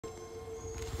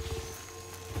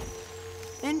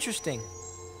Interesting.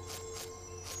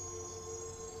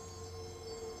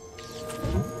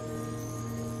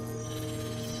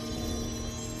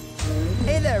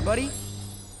 Hey there, buddy.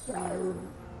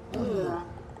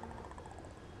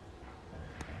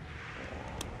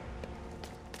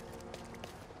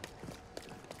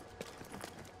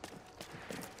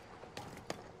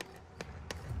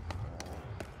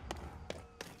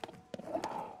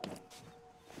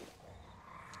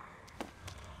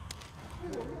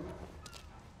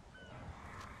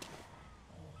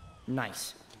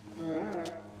 Nice.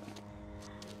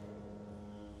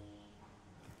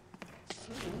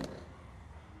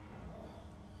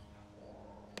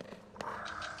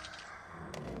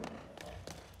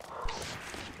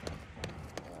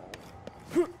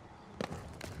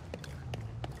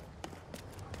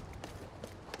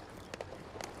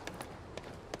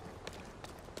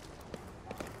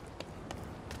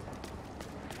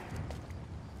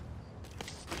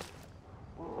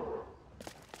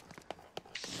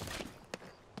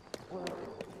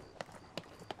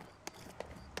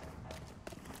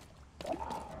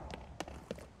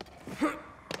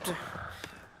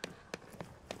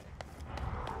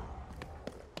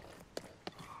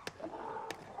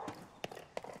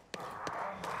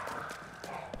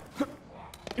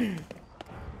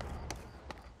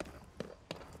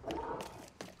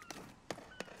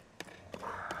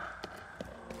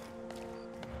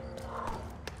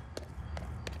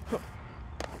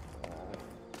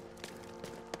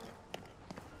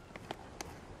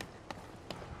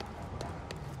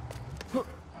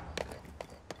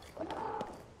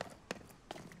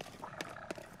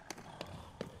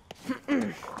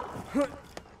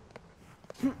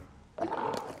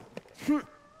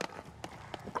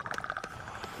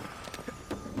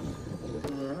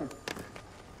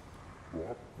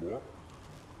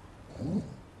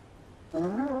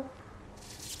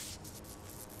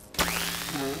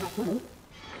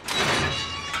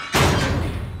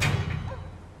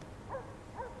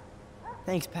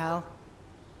 Thanks, pal.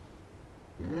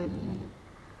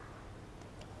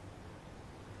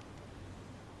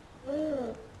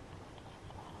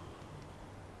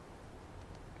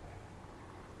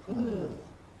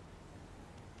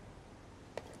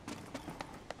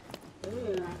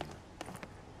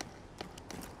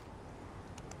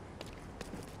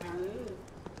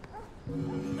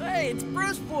 Hey, it's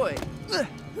Brush Boy!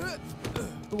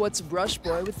 What's a Brush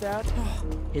Boy without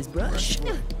his brush?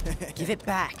 Give it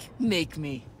back. Make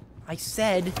me. I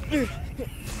said...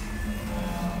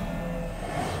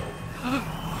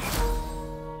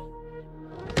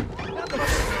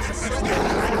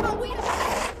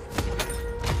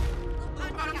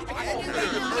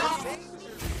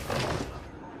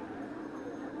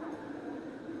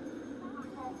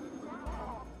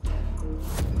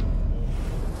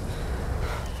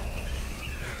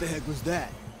 What the heck was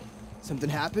that? Something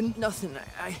happened? Nothing,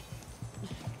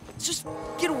 Just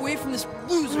get away from this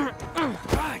loser!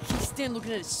 I can't stand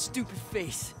looking at his stupid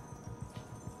face.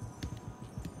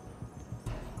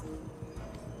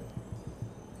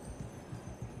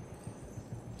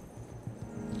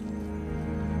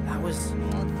 That was...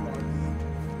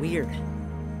 weird.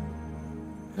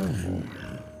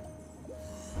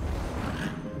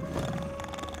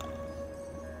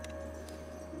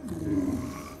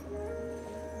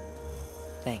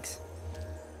 Thanks.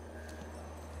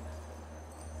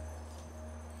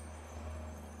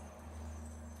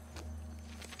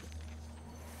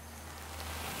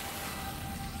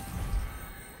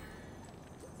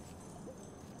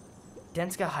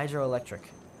 Denska Hydroelectric.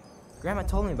 Grandma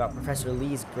told me about Professor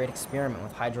Lee's great experiment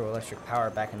with hydroelectric power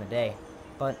back in the day,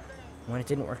 but when it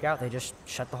didn't work out, they just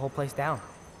shut the whole place down.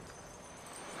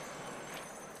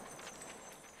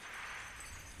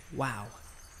 Wow.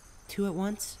 2 at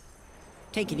once?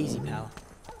 Take it easy, pal.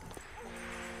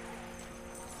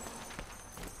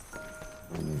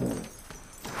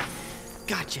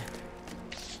 Gotcha.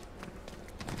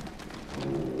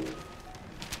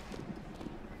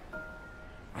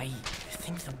 I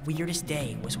think the weirdest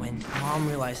day was when Mom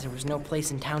realized there was no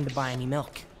place in town to buy any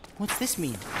milk. What's this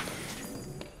mean?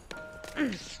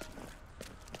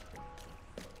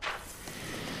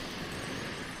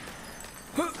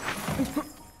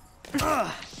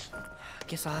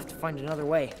 Guess I'll have to find another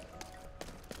way.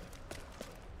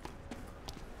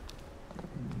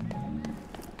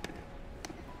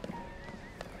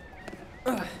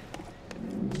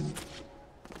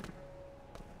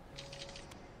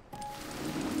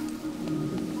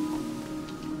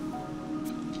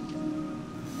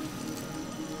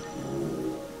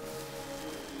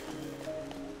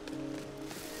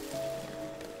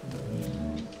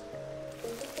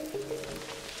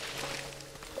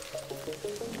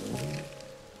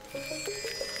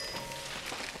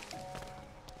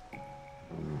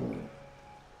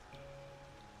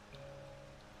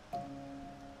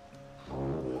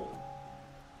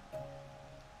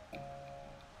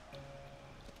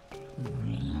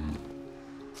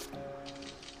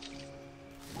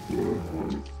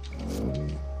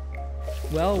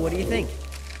 Well, what do you think?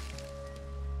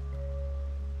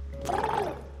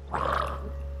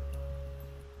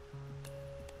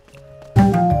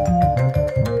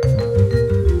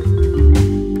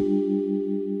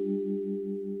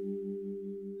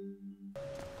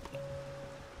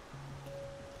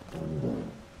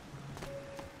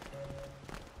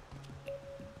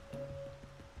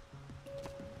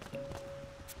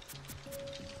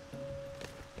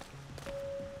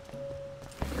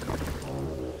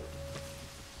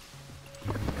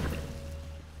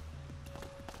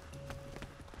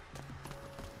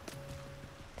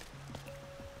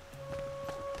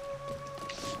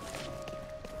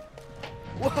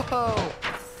 Whoa!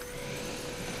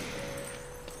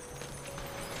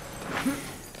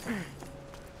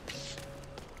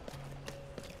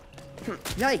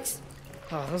 Yikes!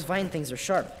 Oh, those vine things are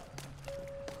sharp.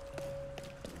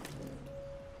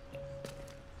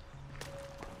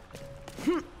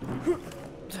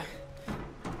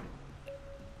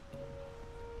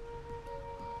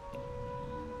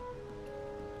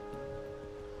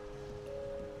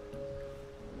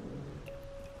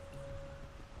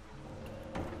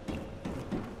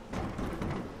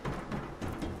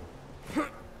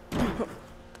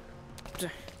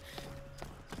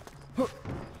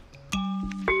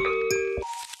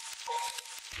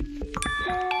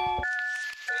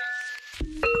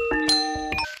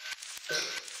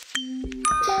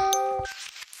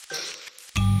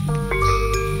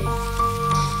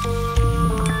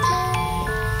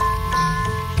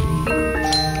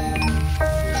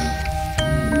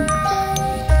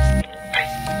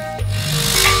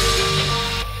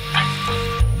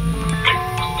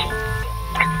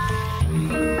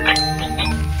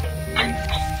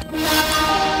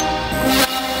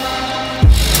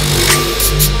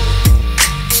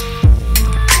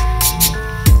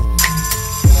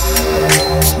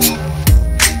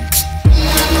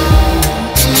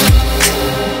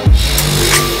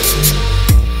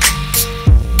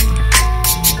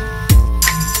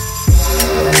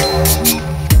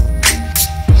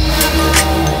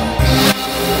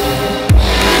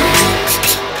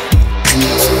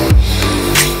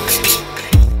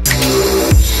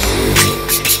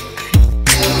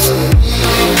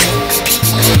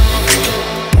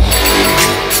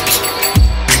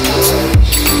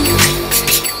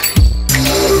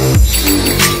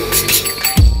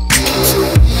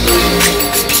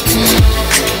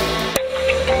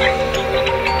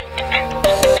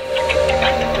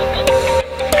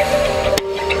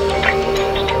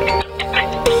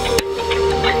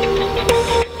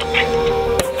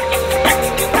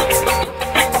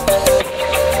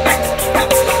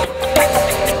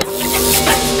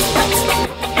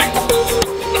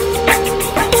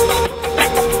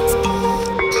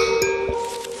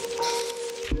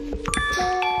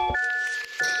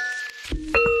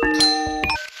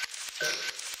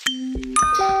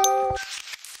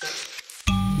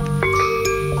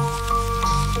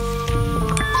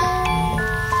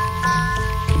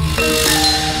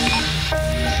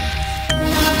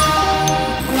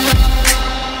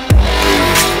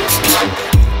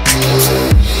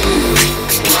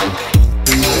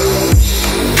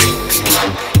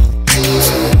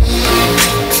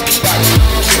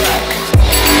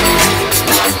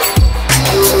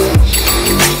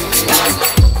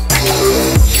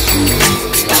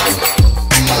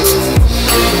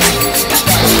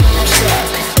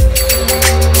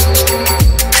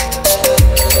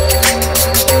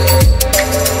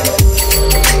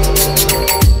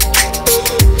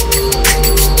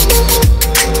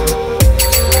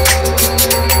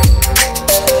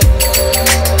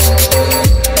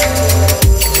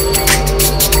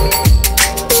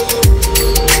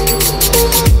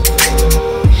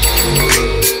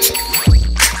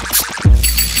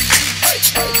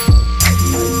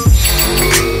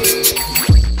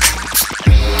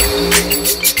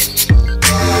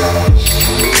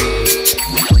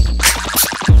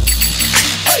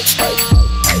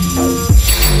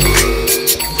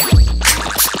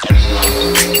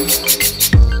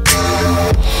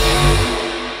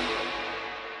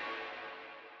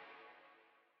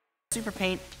 Super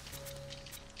paint.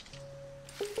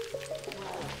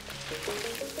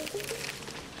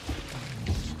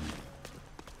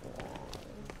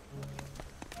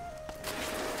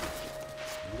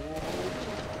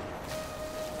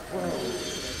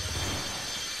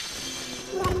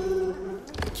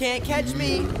 Can't catch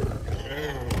me.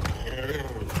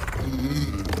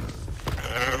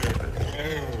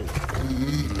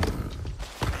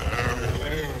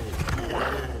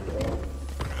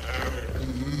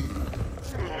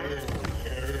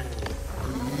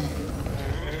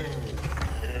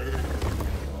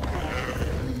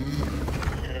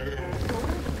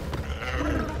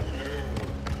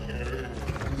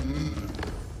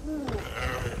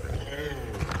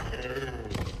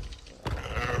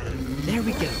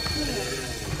 There we go.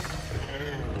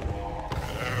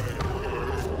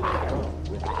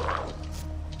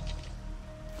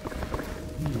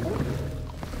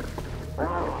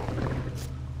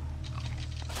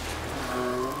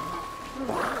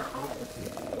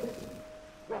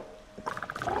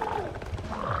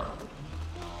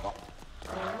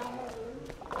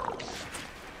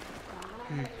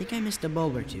 I think I missed a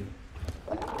bulb or two.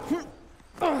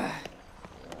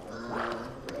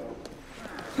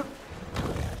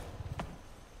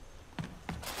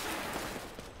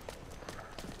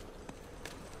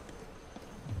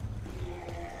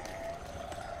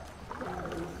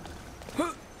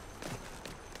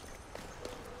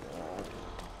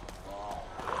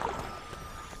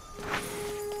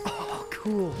 Oh,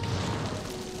 cool.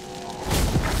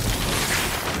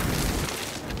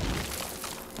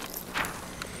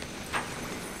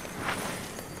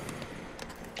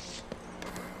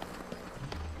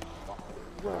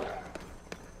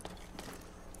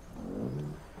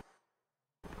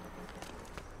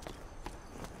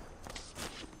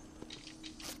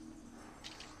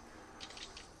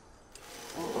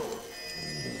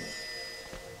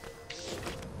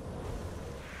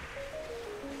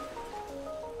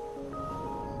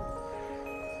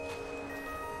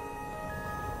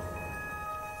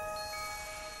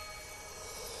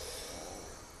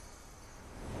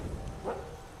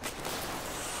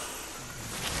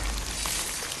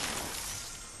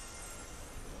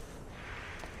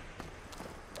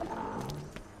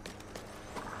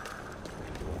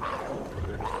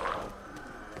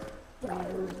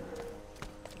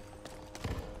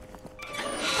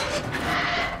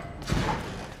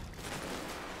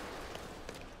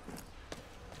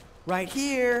 Right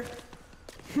here.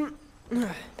 Oh,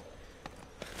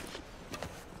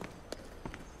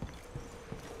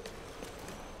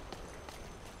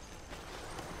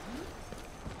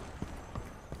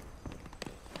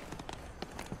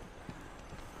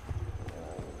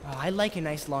 I like a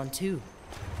nice lawn too.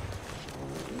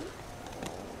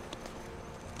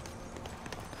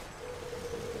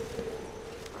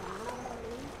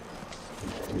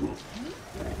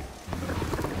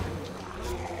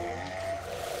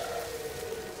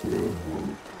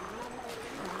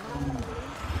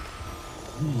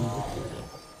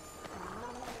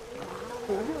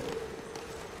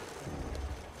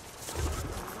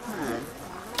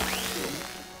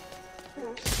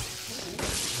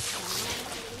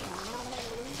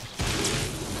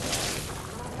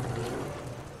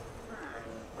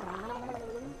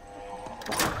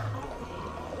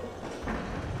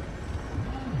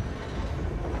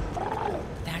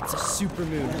 That's a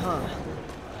supermoon, huh?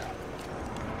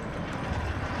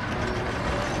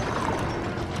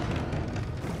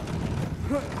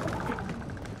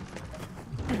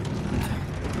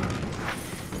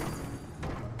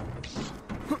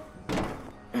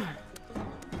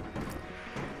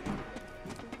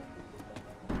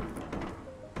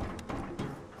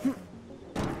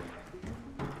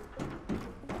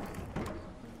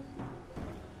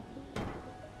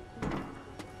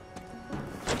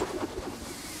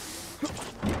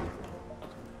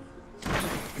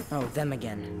 Oh, them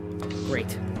again.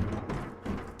 Great.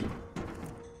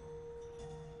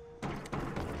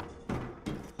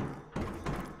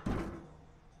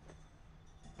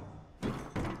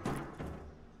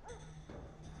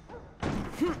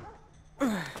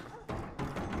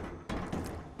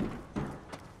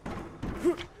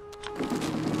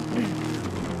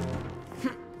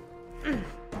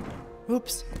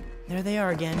 Oops, there they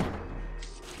are again.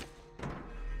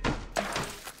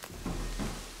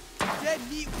 Dead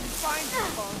meat when you find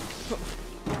it, Punk.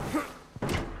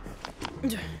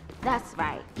 That's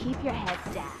right. Keep your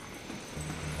heads down.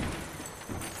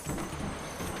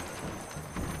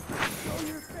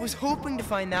 Was hoping to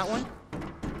find that one.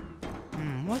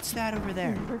 What's that over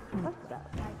there?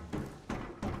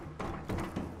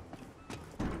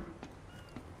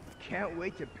 Can't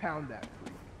wait to pound that.